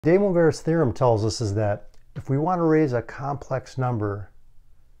DeMoiver's theorem tells us is that if we want to raise a complex number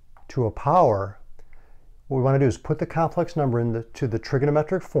to a power, what we want to do is put the complex number into the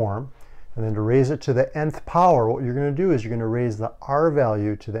trigonometric form, and then to raise it to the nth power, what you're going to do is you're going to raise the r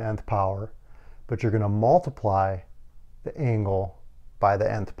value to the nth power, but you're going to multiply the angle by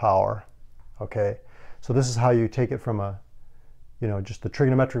the nth power. Okay, so this is how you take it from just the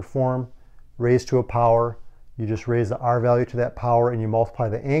trigonometric form, raised to a power. You just raise the r value to that power and you multiply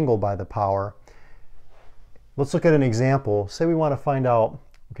the angle by the power. Let's look at an example. Say we want to find out,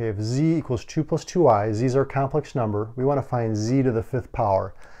 okay, if z equals 2 plus 2i, z is our complex number, we want to find z to the 5th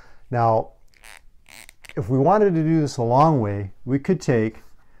power. Now, if we wanted to do this a long way, we could take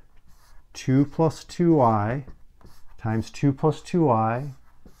 2 plus 2i times 2 plus 2i,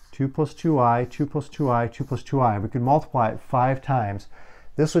 2 plus 2i, 2 plus 2i, 2 plus 2i. We could multiply it 5 times.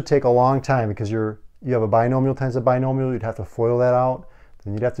 This would take a long time because you have a binomial times a binomial. You'd have to FOIL that out.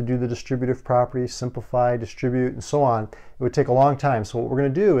 Then you'd have to do the distributive properties, simplify, distribute, and so on. It would take a long time. So what we're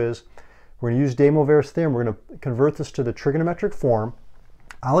going to do is we're going to use DeMoiver's theorem. We're going to convert this to the trigonometric form.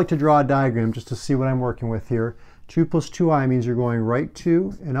 I like to draw a diagram just to see what I'm working with here. 2 plus 2i means you're going right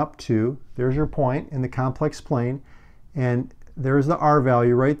 2 and up 2. There's your point in the complex plane. And there's the r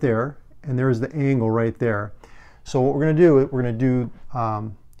value right there. And there's the angle right there. So what we're going to do, we're going to do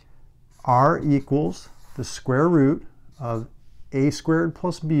r equals the square root of a squared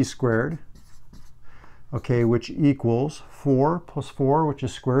plus b squared, okay, which equals 4 plus 4, which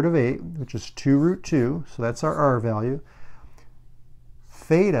is square root of 8, which is 2 root 2, so that's our r value.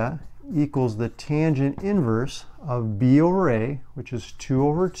 Theta equals the tangent inverse of b over a, which is 2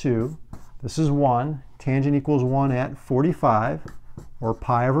 over 2. This is 1. Tangent equals 1 at 45, or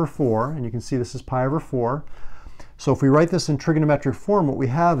pi over 4, and you can see this is pi over 4. So if we write this in trigonometric form, what we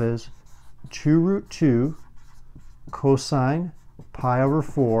have is 2 root 2 cosine pi over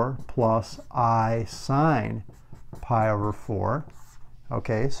 4 plus I sine pi over 4.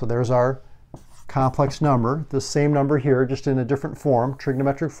 Okay, so there's our complex number, the same number here, just in a different form,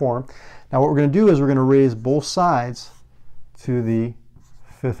 trigonometric form. Now what we're going to do is we're going to raise both sides to the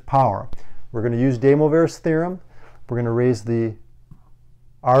 5th power. We're going to use DeMoiver's theorem. We're going to raise the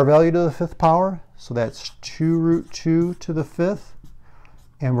r value to the 5th power, so that's 2 root 2 to the 5th,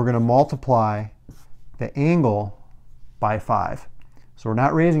 and we're going to multiply the angle by 5. So we're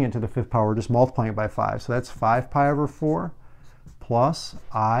not raising it to the 5th power, we're just multiplying it by 5. So that's 5 pi over 4 plus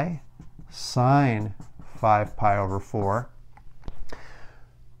I sine 5 pi over 4.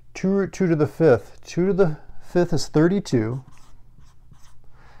 2 root 2 to the 5th. 2 to the 5th is 32.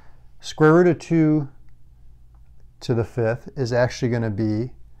 Square root of 2 to the 5th is actually going to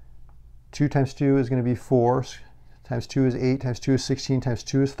be 2 times 2 is going to be 4, times 2 is 8, times 2 is 16, times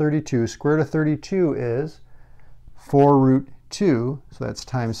 2 is 32. Square root of 32 is 4 root 2, so that's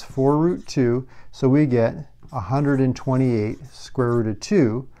times 4 root 2, so we get 128 square root of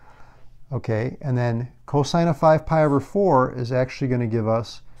 2. Okay, and then cosine of 5 pi over 4 is actually going to give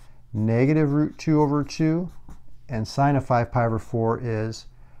us negative root 2 over 2, and sine of 5 pi over 4 is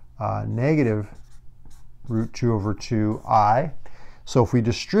negative root 2 over 2i. So if we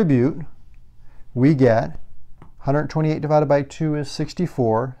distribute, we get 128 divided by 2 is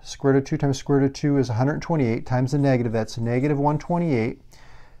 64. Square root of 2 times square root of 2 is 128 times the negative. That's negative 128.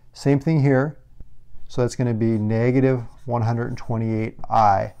 Same thing here. So that's going to be negative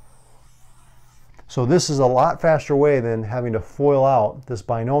 128i. So this is a lot faster way than having to FOIL out this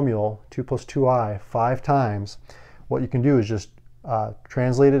binomial 2 plus 2i 5 times. What you can do is just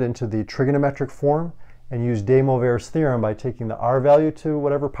translate it into the trigonometric form and use DeMoiver's theorem by taking the r value to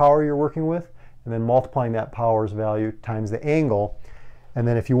whatever power you're working with and then multiplying that power's value times the angle. And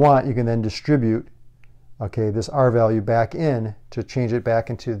then if you want, you can then distribute, okay, this r value back in to change it back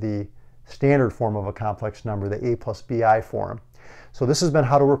into the standard form of a complex number, the a plus bi form. So this has been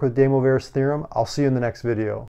how to work with DeMoiver's theorem. I'll see you in the next video.